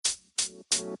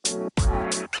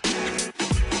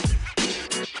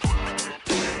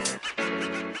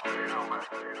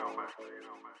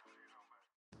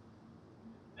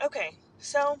Okay,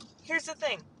 so here's the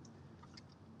thing.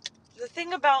 The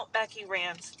thing about Becky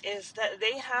rants is that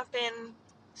they happen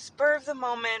spur of the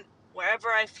moment wherever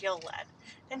I feel led.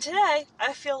 And today,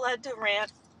 I feel led to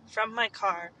rant from my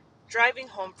car driving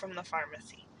home from the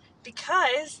pharmacy.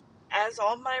 Because, as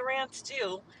all my rants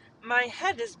do, my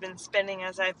head has been spinning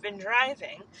as I've been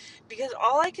driving. Because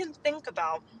all I can think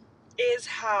about is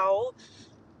how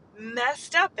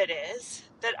messed up it is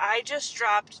that I just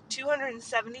dropped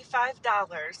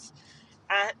 $275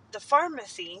 at the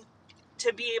pharmacy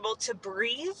to be able to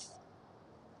breathe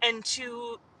and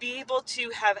to be able to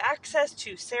have access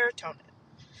to serotonin.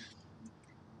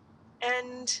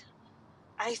 And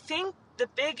I think the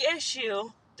big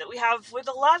issue that we have with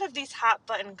a lot of these hot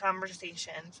button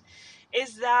conversations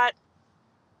is that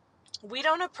we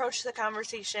don't approach the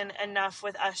conversation enough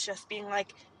with us just being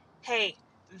like, hey,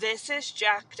 this is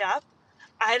jacked up.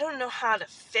 I don't know how to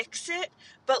fix it,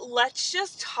 but let's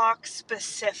just talk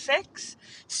specifics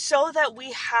so that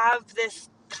we have this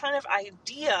kind of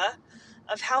idea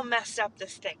of how messed up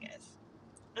this thing is.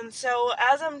 And so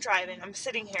as I'm driving, I'm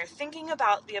sitting here thinking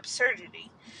about the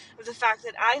absurdity of the fact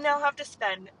that I now have to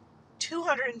spend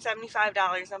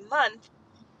 $275 a month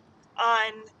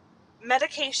on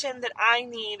medication that I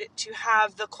need to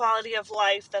have the quality of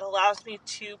life that allows me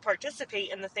to participate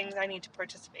in the things I need to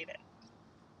participate in.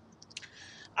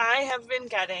 I have been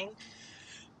getting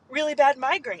really bad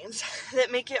migraines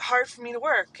that make it hard for me to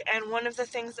work. And one of the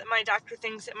things that my doctor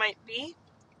thinks it might be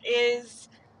is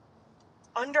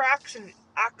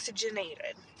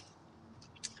under-oxygenated.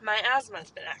 My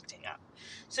asthma's been acting up.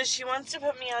 So she wants to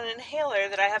put me on an inhaler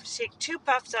that I have to take 2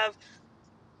 puffs of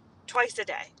twice a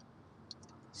day.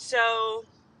 So,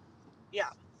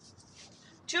 yeah,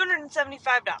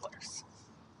 $275.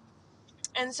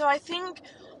 And so I think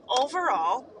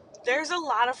overall, there's a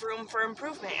lot of room for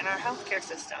improvement in our healthcare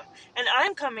system. And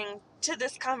I'm coming to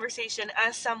this conversation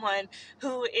as someone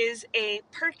who is a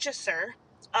purchaser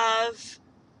of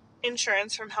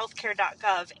insurance from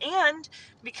healthcare.gov, and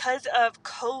because of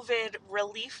COVID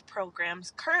relief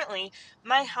programs, currently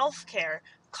my healthcare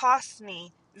costs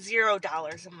me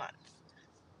 $0 a month.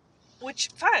 Which,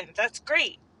 fine, that's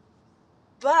great.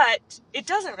 But it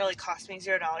doesn't really cost me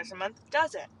 $0 a month,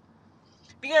 does it?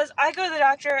 Because I go to the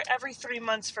doctor every 3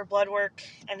 months for blood work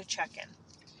and a check-in.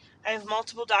 I have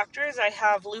multiple doctors. I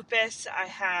have lupus. I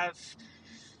have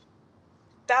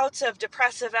bouts of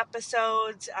depressive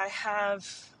episodes. I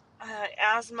have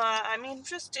asthma. I mean,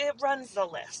 just it runs the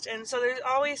list. And so there's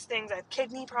always things. I have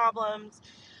kidney problems.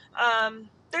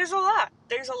 There's a lot.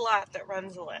 There's a lot that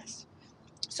runs the list.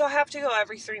 So I have to go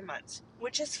every 3 months,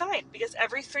 which is fine because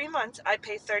every 3 months I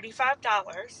pay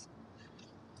 $35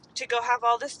 to go have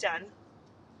all this done.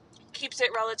 Keeps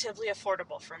it relatively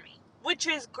affordable for me, which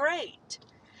is great.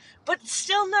 But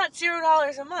still not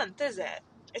 $0 a month, is it?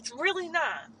 It's really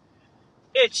not.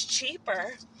 It's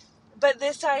cheaper, but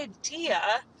this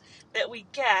idea that we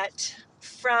get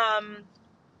from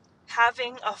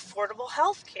having affordable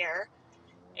health care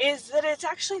is that it's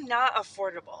actually not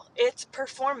affordable. It's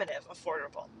performative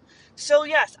affordable. So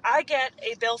yes, I get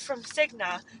a bill from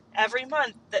Cigna every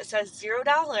month that says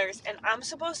 $0, and I'm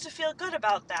supposed to feel good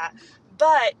about that,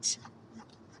 but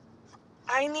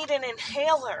I need an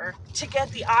inhaler to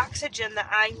get the oxygen that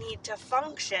I need to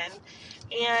function,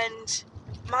 and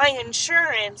my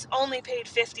insurance only paid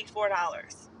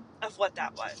 $54 of what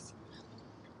that was.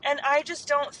 And I just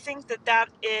don't think that that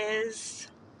is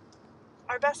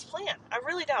our best plan. I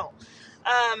really don't.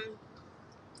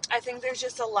 I think there's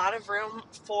just a lot of room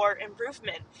for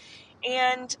improvement.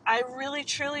 And I really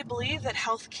truly believe that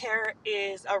healthcare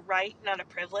is a right, not a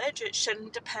privilege. It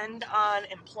shouldn't depend on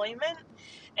employment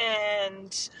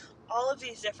and all of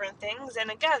these different things. And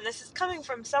again, this is coming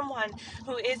from someone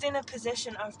who is in a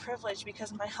position of privilege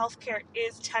because my healthcare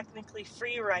is technically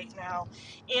free right now.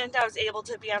 And I was able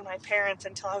to be on my parents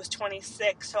until I was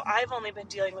 26. So I've only been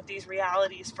dealing with these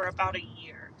realities for about a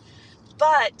year.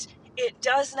 But it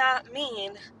does not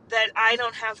mean that I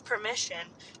don't have permission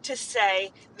to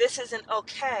say this isn't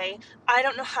okay. I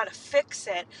don't know how to fix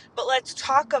it, but let's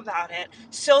talk about it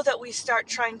so that we start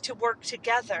trying to work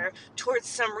together towards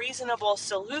some reasonable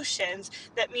solutions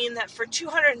that mean that for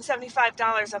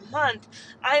 $275 a month,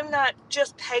 I'm not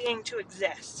just paying to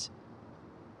exist.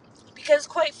 Because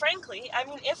quite frankly, I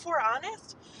mean, if we're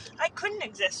honest, I couldn't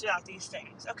exist without these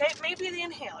things, okay? Maybe the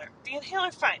inhaler,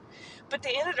 fine. But the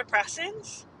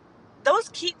antidepressants, those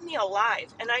keep me alive.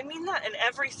 And I mean that in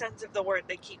every sense of the word,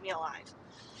 they keep me alive.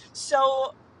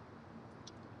 So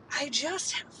I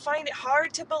just find it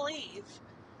hard to believe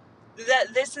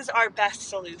that this is our best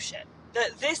solution,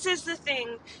 that this is the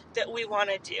thing that we want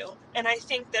to do. And I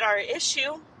think that our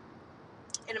issue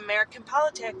in American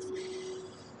politics,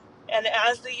 and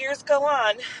as the years go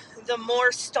on, the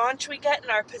more staunch we get in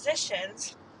our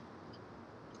positions,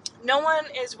 no one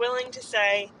is willing to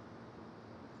say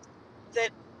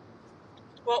that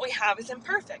what we have is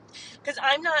imperfect. Because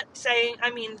I'm not saying,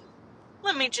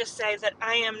 let me just say that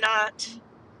I'm not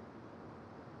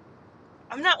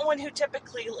one who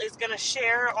typically is going to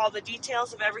share all the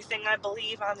details of everything I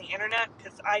believe on the internet,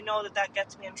 because I know that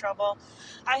gets me in trouble.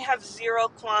 I have zero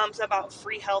qualms about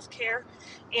free healthcare,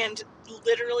 and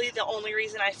literally the only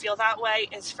reason I feel that way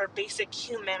is for basic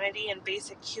humanity and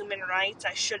basic human rights.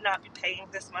 I should not be paying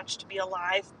this much to be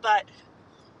alive, but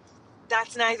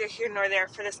that's neither here nor there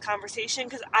for this conversation,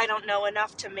 because I don't know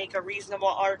enough to make a reasonable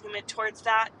argument towards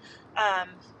that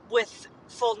with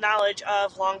full knowledge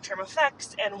of long-term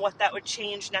effects and what that would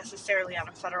change necessarily on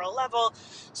a federal level.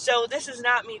 So this is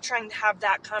not me trying to have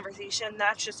that conversation.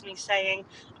 That's just me saying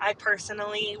I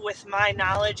personally, with my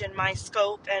knowledge and my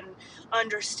scope and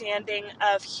understanding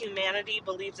of humanity,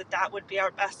 believe that would be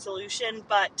our best solution,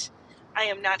 but I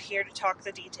am not here to talk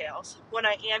the details. What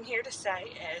I am here to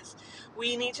say is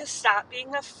we need to stop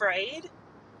being afraid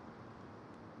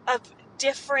of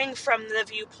differing from the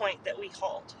viewpoint that we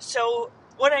hold. So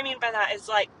what I mean by that is,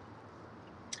 like,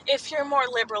 if you're more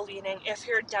liberal leaning, if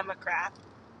you're a Democrat,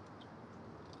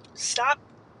 stop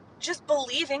just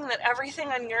believing that everything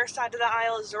on your side of the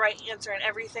aisle is the right answer and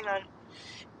everything on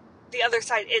the other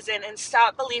side isn't, and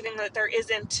stop believing that there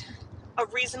isn't a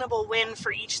reasonable win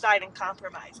for each side in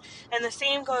compromise. And the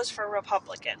same goes for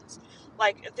Republicans.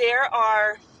 Like, there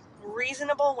are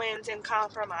reasonable wins in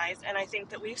compromise, and I think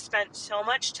that we've spent so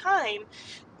much time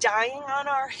dying on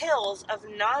our hills of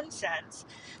nonsense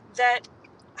that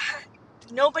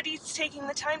nobody's taking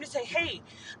the time to say, hey,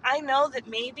 I know that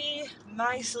maybe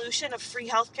my solution of free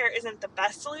healthcare isn't the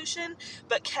best solution,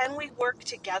 but can we work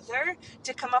together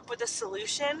to come up with a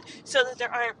solution so that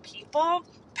there aren't people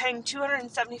paying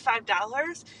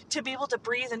 $275 to be able to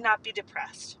breathe and not be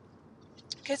depressed?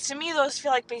 Because to me, those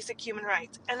feel like basic human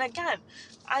rights. And again,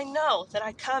 I know that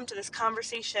I come to this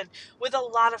conversation with a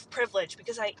lot of privilege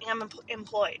because I am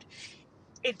employed.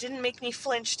 It didn't make me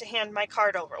flinch to hand my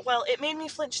card over. Well, it made me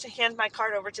flinch to hand my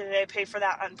card over today, pay for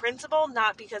that on principle,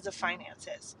 not because of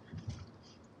finances.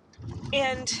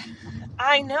 And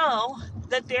I know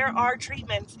that there are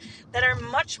treatments that are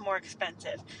much more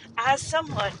expensive. As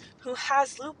someone who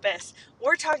has lupus,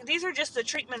 we're talking, these are just the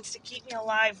treatments to keep me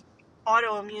alive,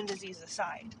 autoimmune disease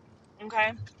aside.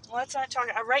 Okay? Let's not talk.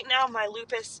 Right now, my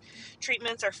lupus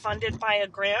treatments are funded by a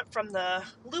grant from the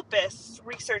Lupus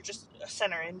Research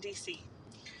Center in DC,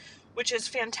 which is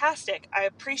fantastic. I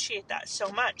appreciate that so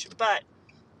much. But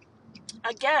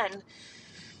again,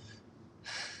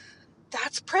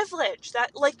 that's privilege.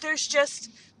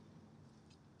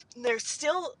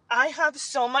 I have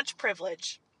so much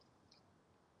privilege,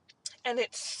 and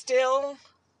it still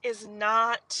is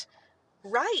not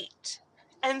right.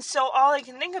 And so all I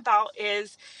can think about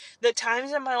is the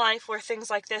times in my life where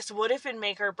things like this would have been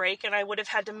make or break, and I would have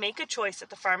had to make a choice at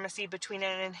the pharmacy between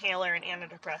an inhaler and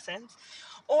antidepressants.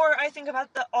 Or I think about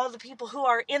all the people who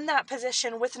are in that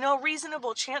position with no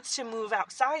reasonable chance to move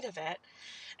outside of it.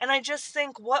 And I just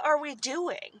think, what are we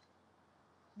doing?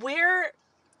 Where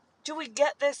do we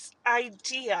get this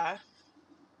idea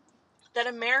that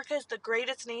America is the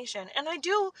greatest nation? And I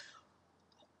do,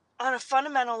 on a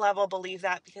fundamental level, believe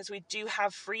that, because we do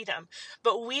have freedom.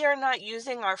 But we are not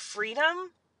using our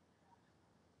freedom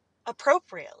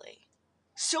appropriately.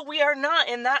 So we are not,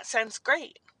 in that sense,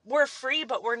 great. We're free,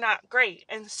 but we're not great.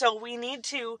 And so we need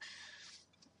to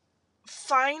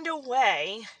find a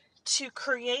way to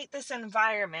create this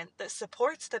environment that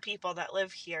supports the people that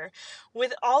live here,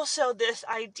 with also this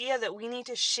idea that we need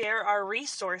to share our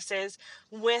resources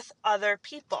with other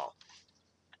people.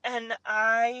 And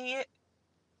I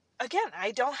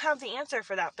don't have the answer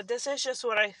for that, but this is just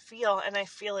what I feel, and I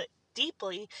feel it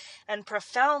deeply and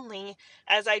profoundly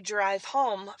as I drive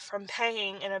home from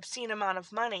paying an obscene amount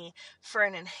of money for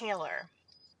an inhaler.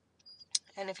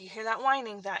 And if you hear that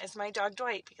whining, that is my dog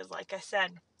Dwight, because like I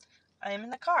said, I am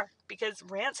in the car, because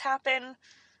rants happen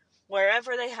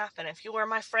wherever they happen. If you were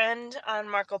my friend on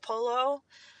Marco Polo,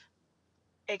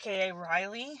 aka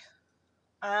Riley,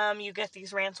 you get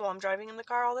these rants while I'm driving in the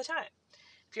car all the time.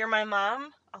 If you're my mom,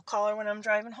 I'll call her when I'm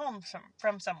driving home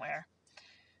from somewhere.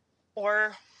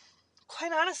 Or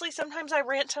quite honestly, sometimes I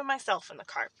rant to myself in the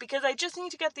car because I just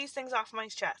need to get these things off my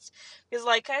chest. Because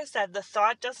like I said, the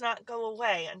thought does not go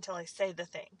away until I say the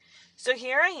thing. So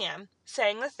here I am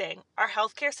saying the thing. Our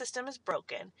healthcare system is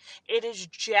broken. It is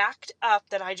jacked up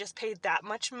that I just paid that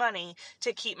much money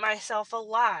to keep myself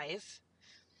alive.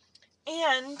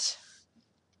 And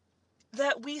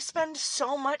that we spend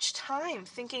so much time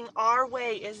thinking our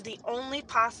way is the only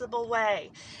possible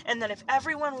way, and that if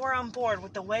everyone were on board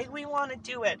with the way we want to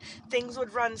do it, things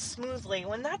would run smoothly,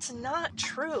 when that's not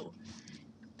true.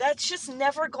 That's just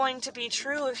never going to be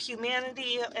true of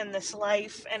humanity and this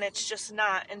life, and it's just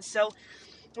not. And so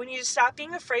we need to stop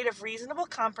being afraid of reasonable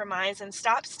compromise and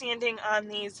stop standing on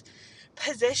these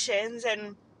positions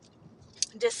and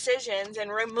decisions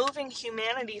and removing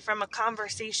humanity from a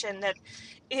conversation that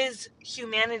is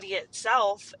humanity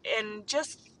itself, and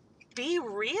just be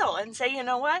real and say, you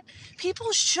know what?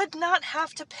 People should not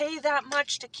have to pay that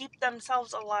much to keep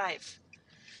themselves alive.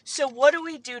 So what do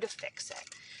we do to fix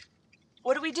it?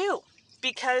 What do we do?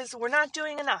 Because we're not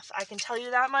doing enough. I can tell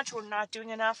you that much. We're not doing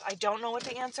enough. I don't know what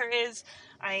the answer is.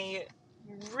 I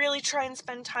really try and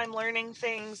spend time learning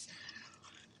things,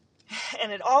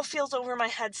 and it all feels over my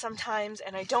head sometimes,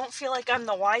 and I don't feel like I'm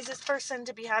the wisest person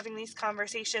to be having these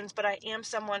conversations, but I am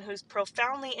someone who's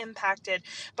profoundly impacted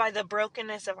by the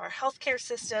brokenness of our healthcare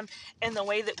system and the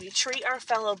way that we treat our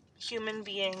fellow human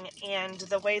being and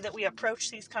the way that we approach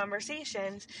these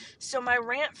conversations. So my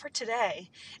rant for today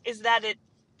is that it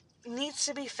needs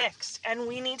to be fixed, and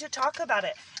we need to talk about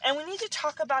it, and we need to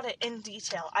talk about it in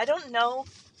detail. I don't know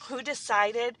who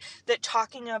decided that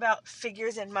talking about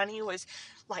figures and money was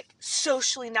like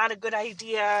socially not a good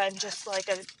idea and just like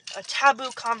a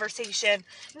taboo conversation.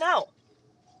 No,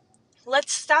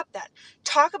 let's stop that.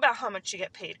 Talk about how much you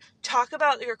get paid. Talk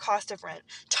about your cost of rent.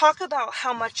 Talk about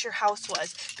how much your house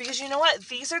was, because you know what?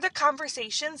 These are the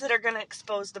conversations that are going to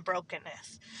expose the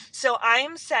brokenness. So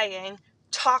I'm saying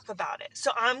talk about it.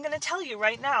 So I'm going to tell you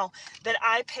right now that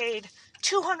I paid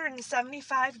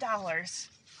 $275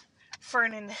 for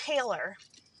an inhaler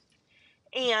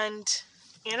and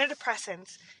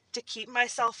antidepressants to keep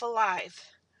myself alive.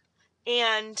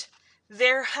 And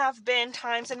there have been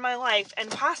times in my life, and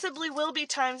possibly will be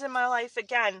times in my life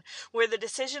again, where the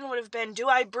decision would have been, do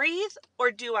I breathe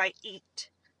or do I eat?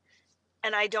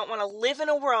 And I don't want to live in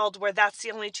a world where that's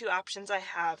the only two options I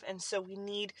have. And so we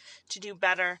need to do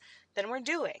better than we're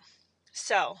doing.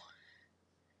 So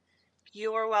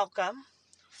you are welcome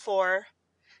for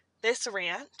this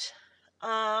rant.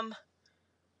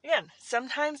 Again,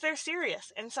 sometimes they're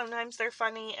serious, and sometimes they're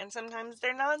funny, and sometimes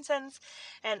they're nonsense,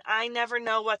 and I never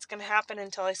know what's going to happen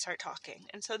until I start talking.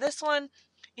 And so this one,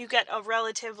 you get a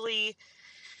relatively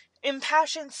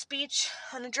impassioned speech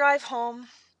on a drive home,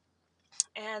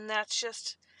 and that's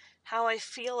just how I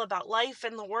feel about life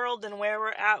and the world and where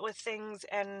we're at with things.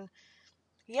 And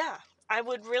yeah, I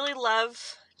would really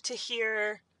love to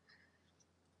hear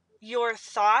your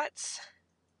thoughts.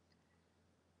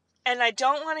 And I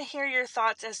don't want to hear your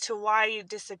thoughts as to why you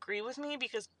disagree with me,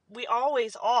 because we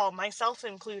always all, myself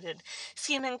included,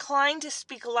 seem inclined to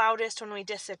speak loudest when we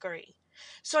disagree.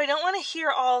 So I don't want to hear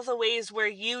all the ways where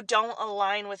you don't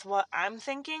align with what I'm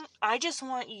thinking. I just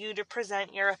want you to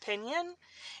present your opinion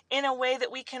in a way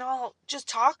that we can all just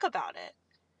talk about it,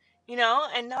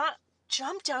 and not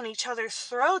jump down each other's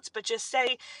throats, but just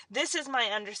say, this is my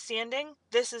understanding,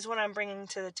 this is what I'm bringing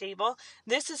to the table,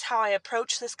 this is how I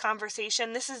approach this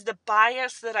conversation, this is the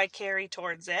bias that I carry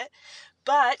towards it,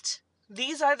 but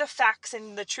these are the facts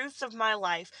and the truths of my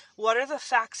life. What are the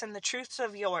facts and the truths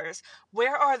of yours?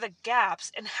 Where are the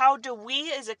gaps, and how do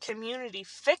we as a community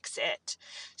fix it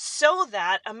so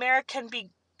that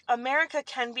America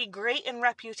can be great in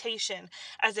reputation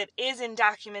as it is in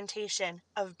documentation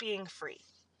of being free?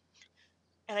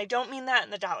 And I don't mean that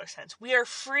in the dollar sense. We are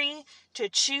free to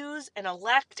choose and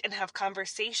elect and have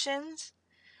conversations.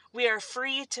 We are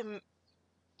free to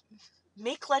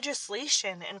make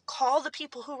legislation and call the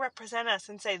people who represent us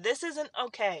and say, this isn't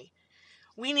okay.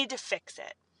 We need to fix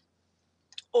it.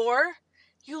 Or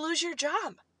you lose your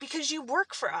job because you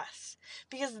work for us.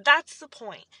 Because that's the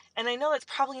point. And I know it's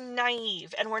probably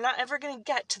naive, and we're not ever going to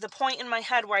get to the point in my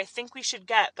head where I think we should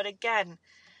get. But again,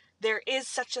 there is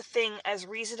such a thing as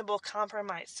reasonable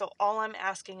compromise. So all I'm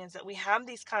asking is that we have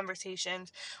these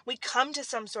conversations, we come to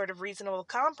some sort of reasonable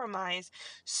compromise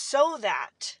so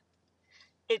that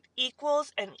it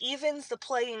equals and evens the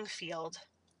playing field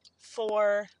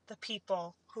for the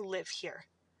people who live here.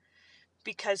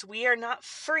 Because we are not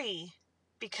free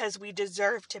because we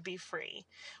deserve to be free.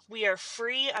 We are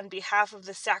free on behalf of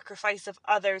the sacrifice of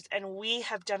others, and we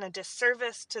have done a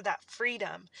disservice to that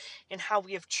freedom in how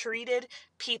we have treated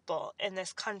people in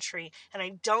this country. And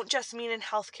I don't just mean in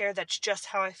healthcare, that's just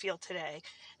how I feel today.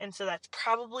 And so that's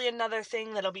probably another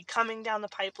thing that'll be coming down the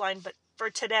pipeline. But for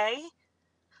today,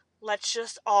 let's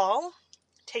just all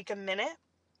take a minute,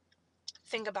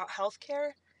 think about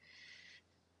healthcare,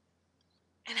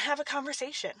 and have a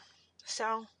conversation.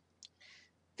 So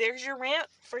there's your rant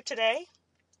for today.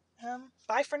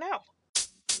 Bye for now.